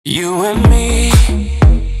You and me,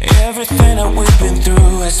 everything that we've been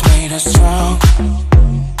through has made us strong.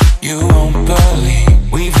 You won't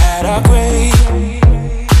believe we've had our gray,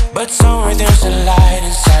 but somewhere there's a light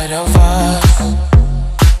inside of us.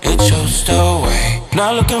 It chose the way.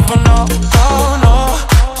 Not looking for no,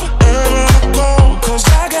 cause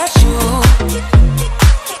I got you.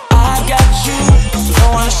 I got you. Don't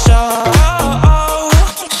wanna show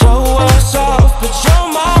us off, but you're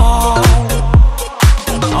my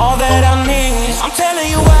all that I need. I'm telling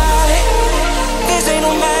you why. This ain't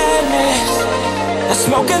no madness. The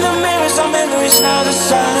smoke in the mirrors are memories. Now the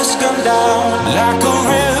sun has come down like a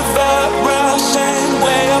river rushing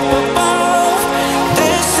way up above.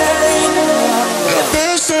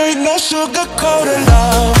 This ain't no sugar-coated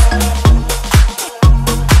love.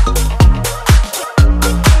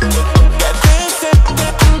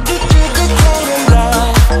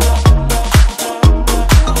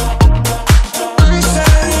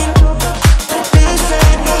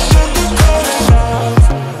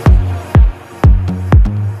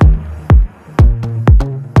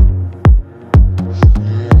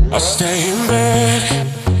 I stay in bed,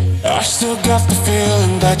 I still got the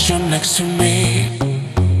feeling that you're next to me,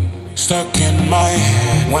 stuck in my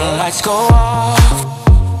head. When lights go off,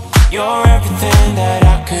 you're everything that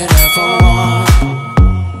I could ever want.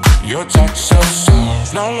 Your touch so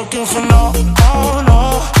soft, not looking for no,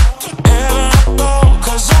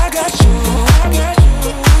 cause I got you,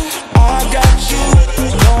 I got you.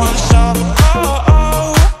 No one stop,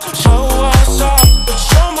 show us up,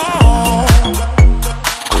 show my own.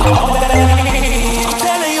 All that I need. I'm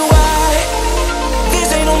telling you why. This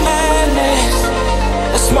ain't no madness.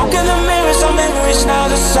 The smoke in the mirrors are memories. Now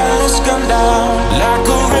the sun has come down like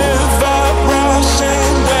a river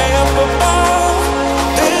rushing way up above.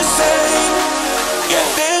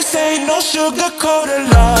 This ain't no sugar-coated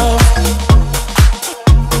love.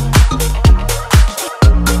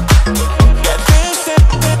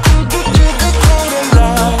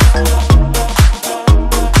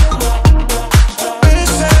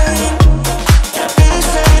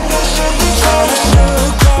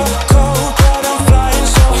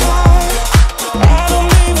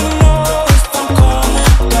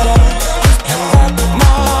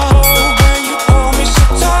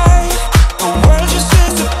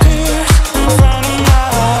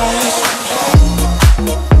 My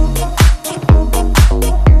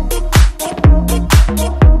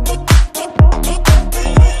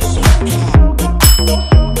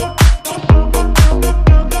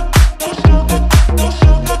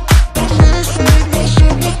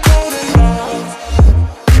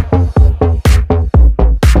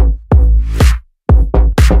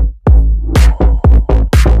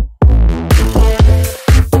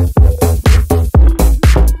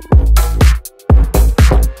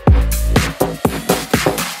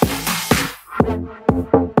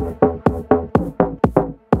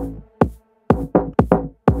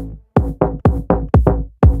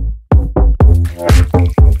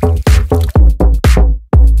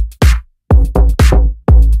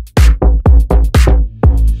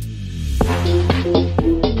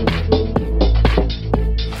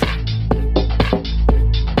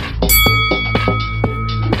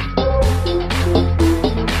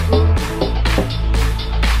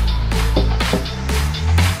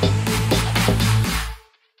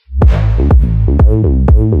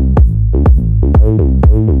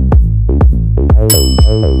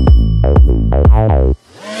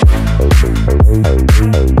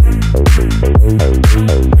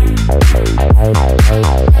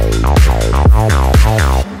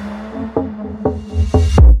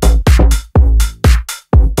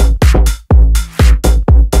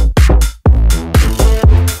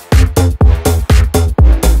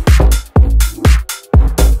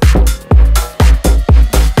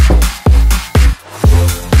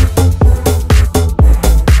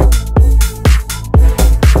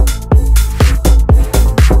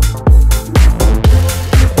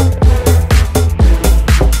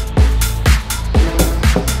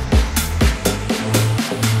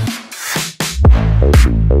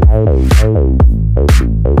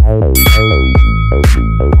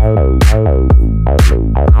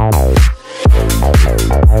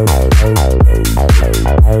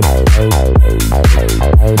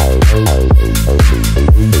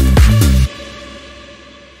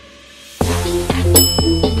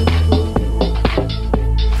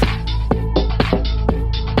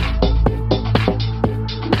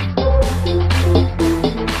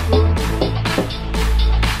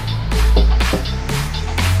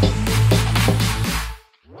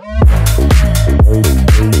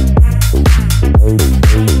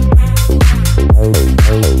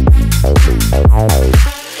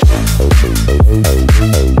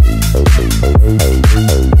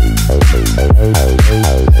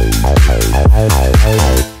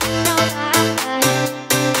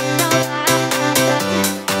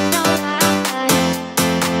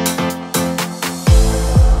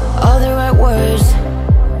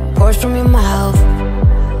words from your mouth,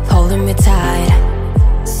 holding me tight,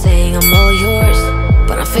 saying I'm all yours,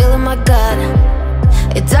 but I'm feeling my gut.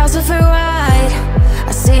 It doesn't feel right,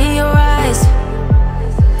 I see in your eyes.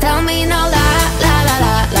 Tell me no lie, lie, lie,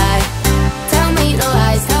 lie, lie. Tell me no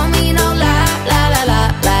lies, tell me no lie, lie, lie,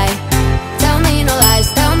 lie, lie. Tell me no lies,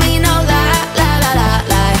 tell me no lie, lie, lie, lie,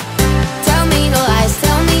 lie. Tell me no lies,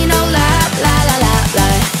 tell me no lie, lie, lie, lie,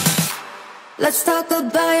 lie. Let's talk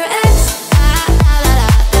about your ex.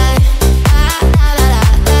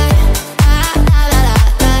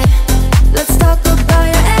 Let's talk about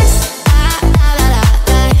your ex.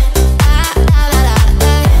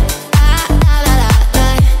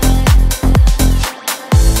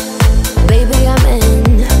 Baby, I'm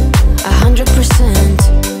in 100%.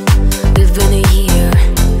 We've been a year,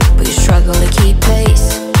 but you struggle to keep pace.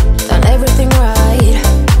 Done everything right,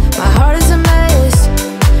 my heart is a mess.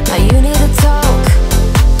 Now you need to talk.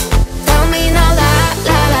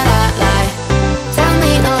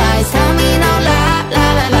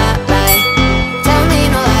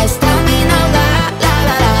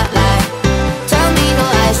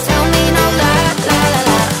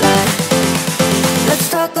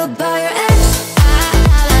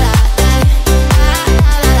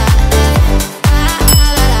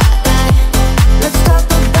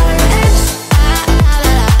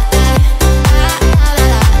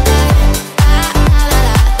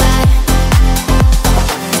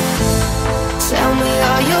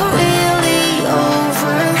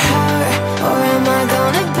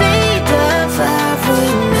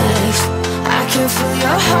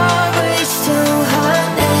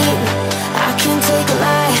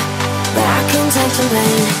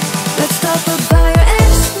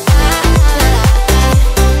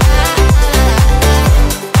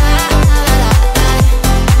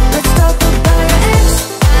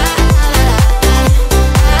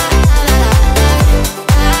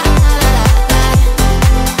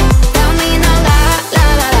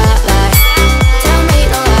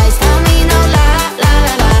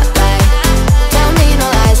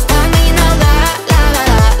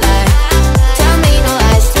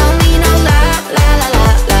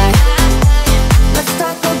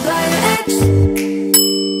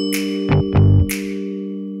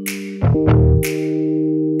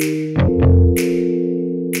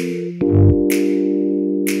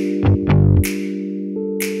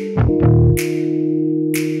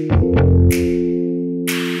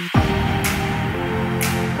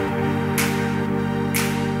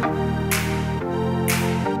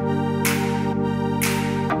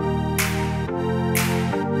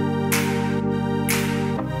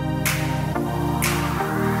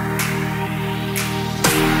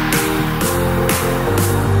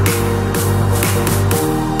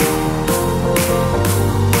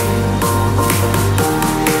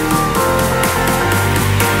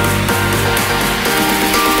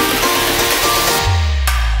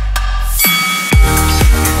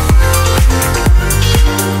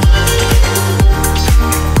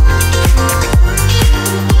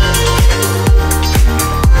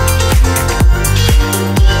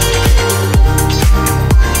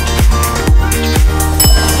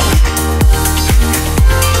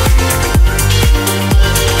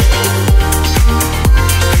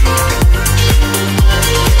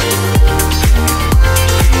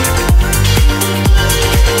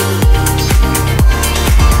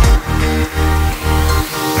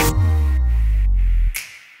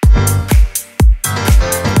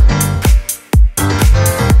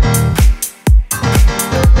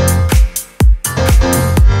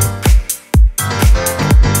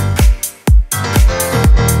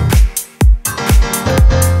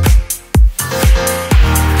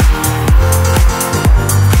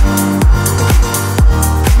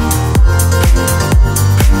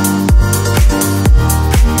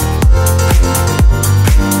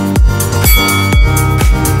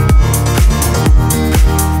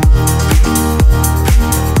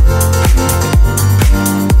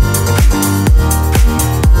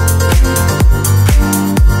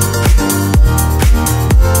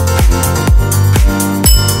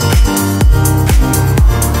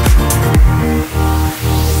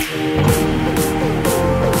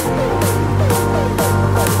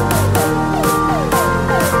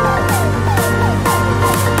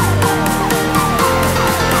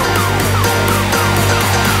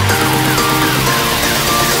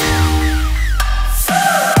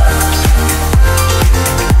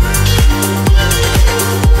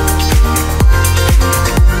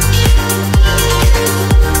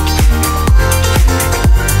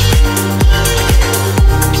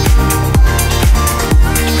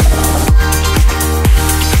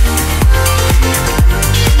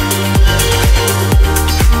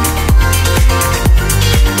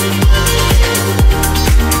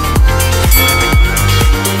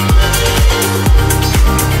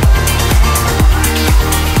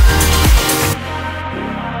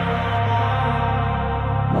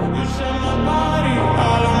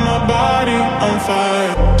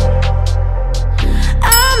 fire.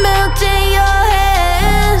 I melt in your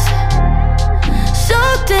hands,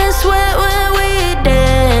 soaked in sweat when we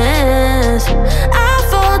dance. I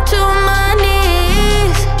fall to my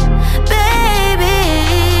knees, baby.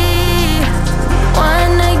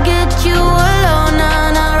 Wanna get you alone,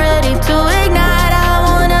 now not ready to ignite. I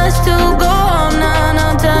want us to go home, now no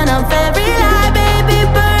turn off every light, baby.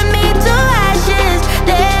 Burn me to ashes,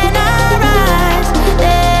 then I rise,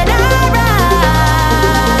 then I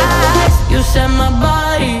rise. You set my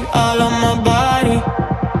body, all on my body.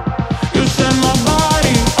 You set my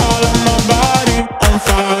body, all of my body on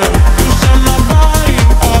fire. You set my body,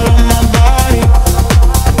 all of my body.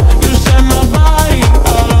 You set my body,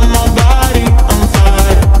 all of my body on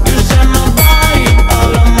fire. You set my body,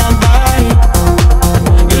 all of my body.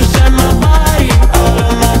 You set my body, all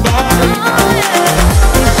of my body on fire.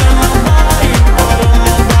 You set my body, all of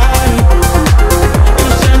my body. You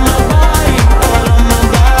set my body, all of my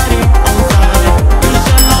body on fire. You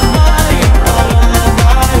set my body, all of my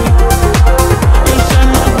body. You set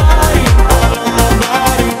my body, all of my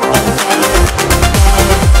body on fire.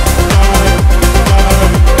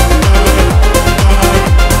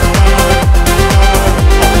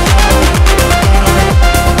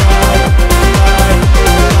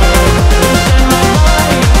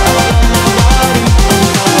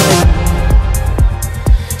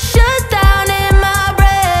 Shut down in my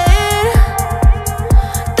brain,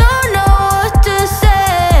 don't know what to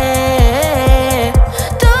say.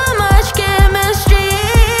 Too much chemistry,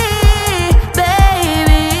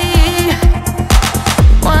 baby.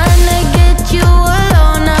 Wanna get you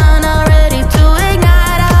alone, now not ready to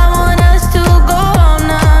ignite. I want us to go home,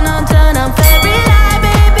 now no turn off every light,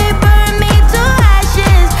 baby. Burn me to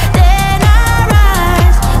ashes, then I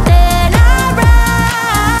rise, then I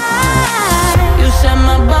rise. You set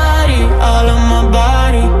my body, All of my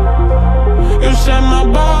body. You set my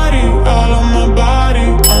body, all of my body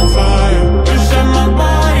on fire. You set my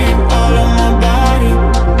body, all of my body.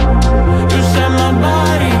 You set my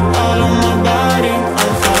body, all of my body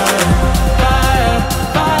on fire. Fire,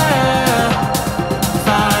 fire,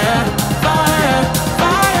 fire, fire,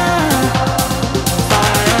 fire.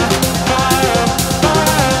 Fire, fire,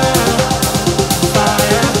 fire.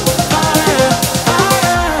 Fire, fire,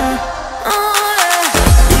 fire.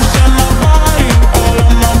 You set my body, all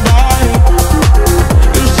of my body.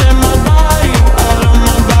 You set my body, all of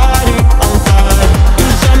my body on fire. You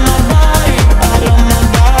set my body, all of my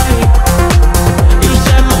body. You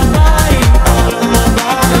set my body, all of my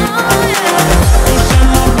body on fire. You set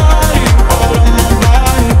my body, all of my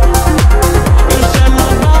body. You set my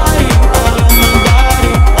body, all of my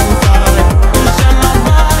body on fire. You set my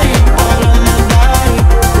body, all of my body.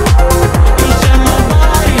 You set my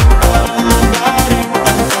body, all of my body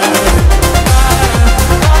on fire.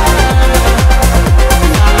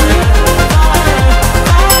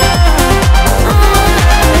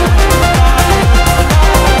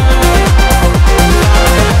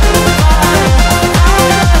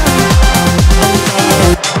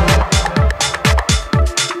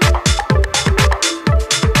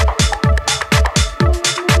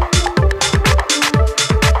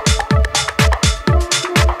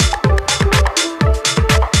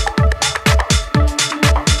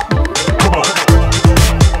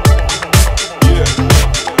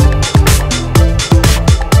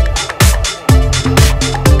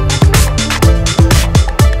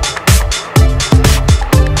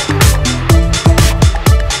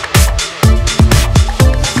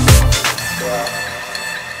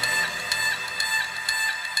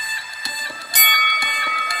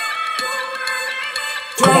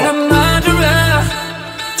 You're a murderer.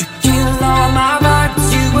 You kill all my vibes.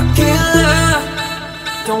 You a killer.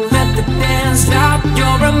 Don't let the dance stop.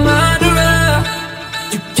 You're a murderer.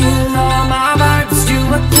 You kill all my vibes. You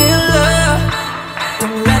a killer.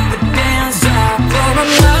 Don't let the dance stop. You're a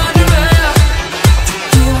murderer. You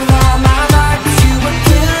kill all my vibes. You a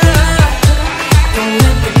killer. Don't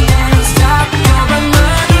let the dance stop. You're a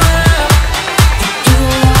murderer. You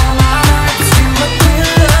kill all my vibes. You a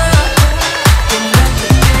killer. Don't let the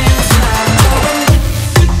dance stop. You're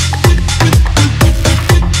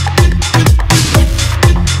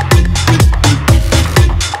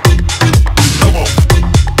a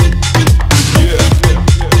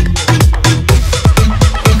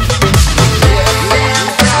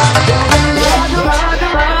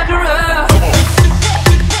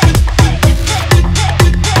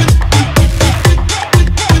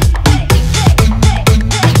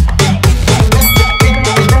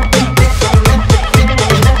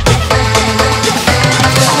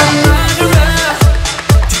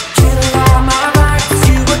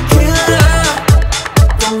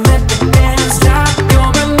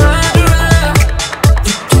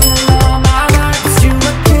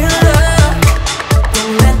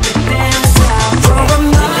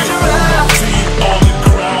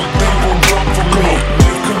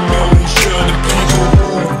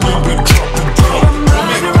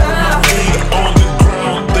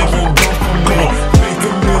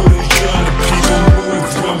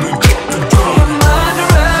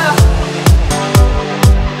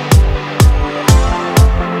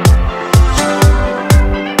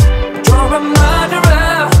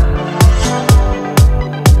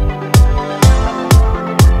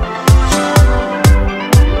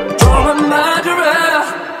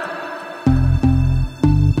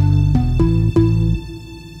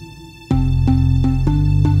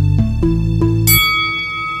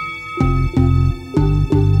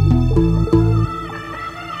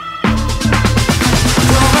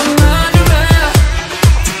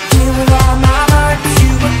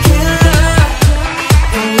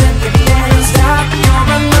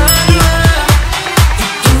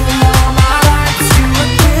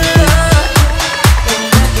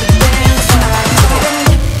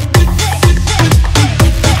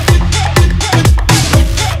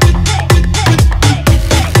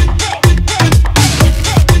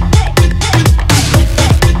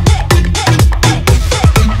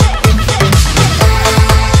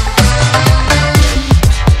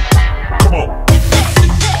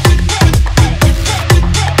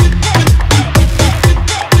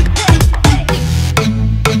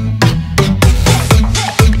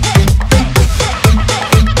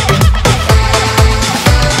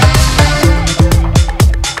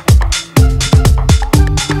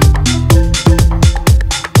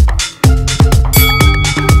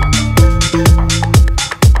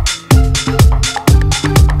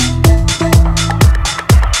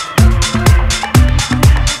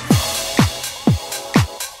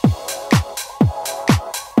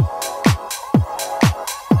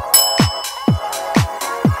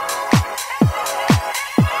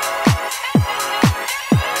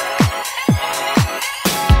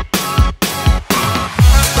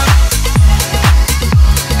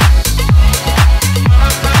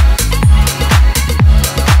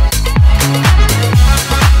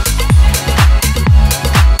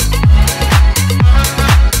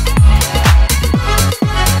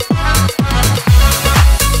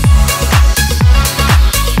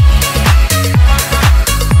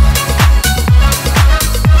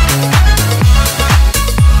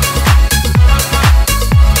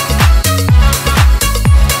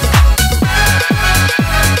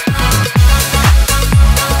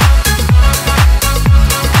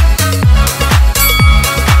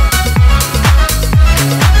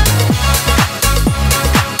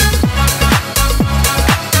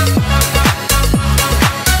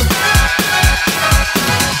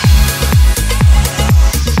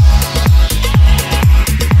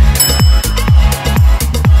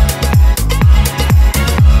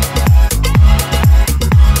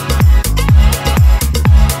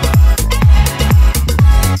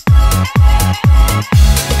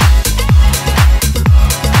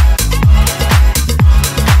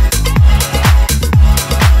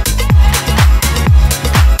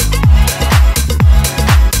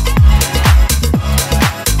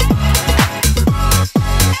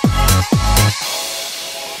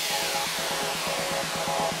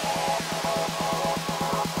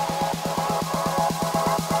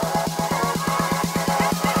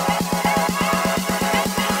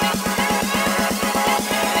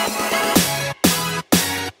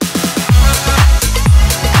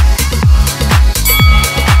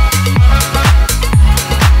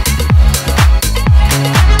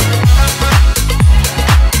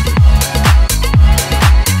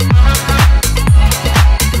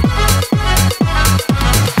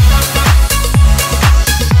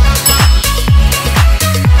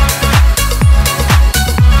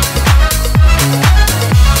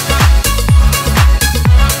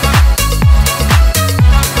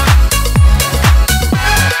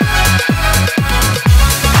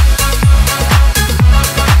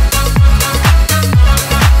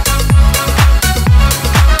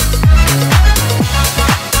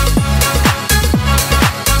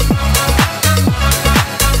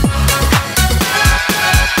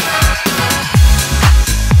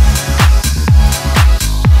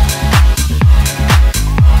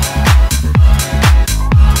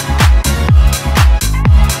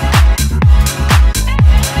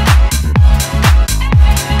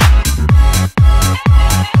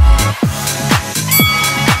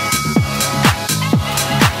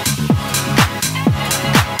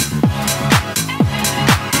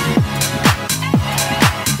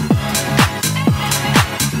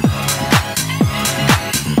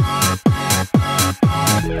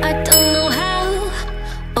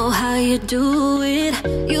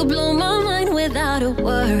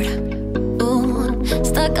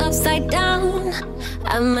stuck upside down.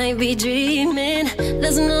 I might be dreaming,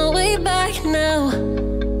 there's no way back now.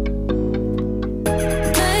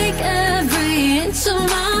 Take every inch of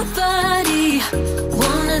my body,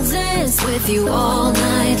 wanna dance with you all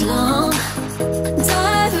night long.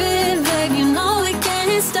 Dive in, babe, you know we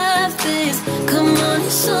can't stop this. Come on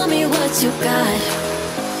and show me what you got,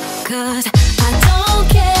 'cause I don't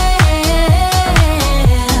care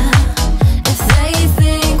if they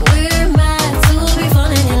think we're mad to be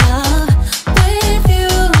falling in love with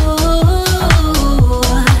you.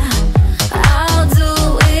 I'll do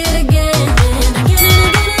it again and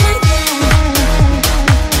again and again.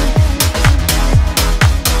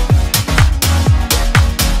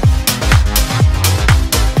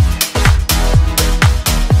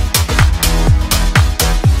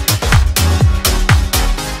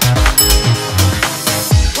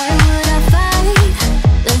 Why would I fight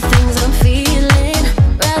the things I'm feeling?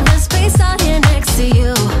 Rather space out here next to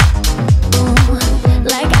you. Ooh,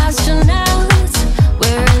 like astronauts,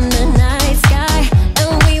 we're in the night sky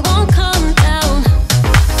and we won't come down.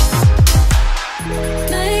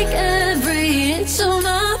 Make every inch of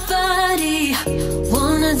my body,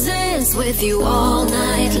 wanna dance with you all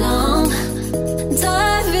night long.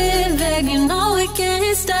 Dive in, babe, you know we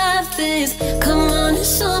can't stop this. Come on and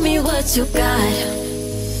show me what you got,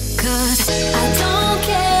 'cause I don't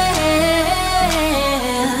care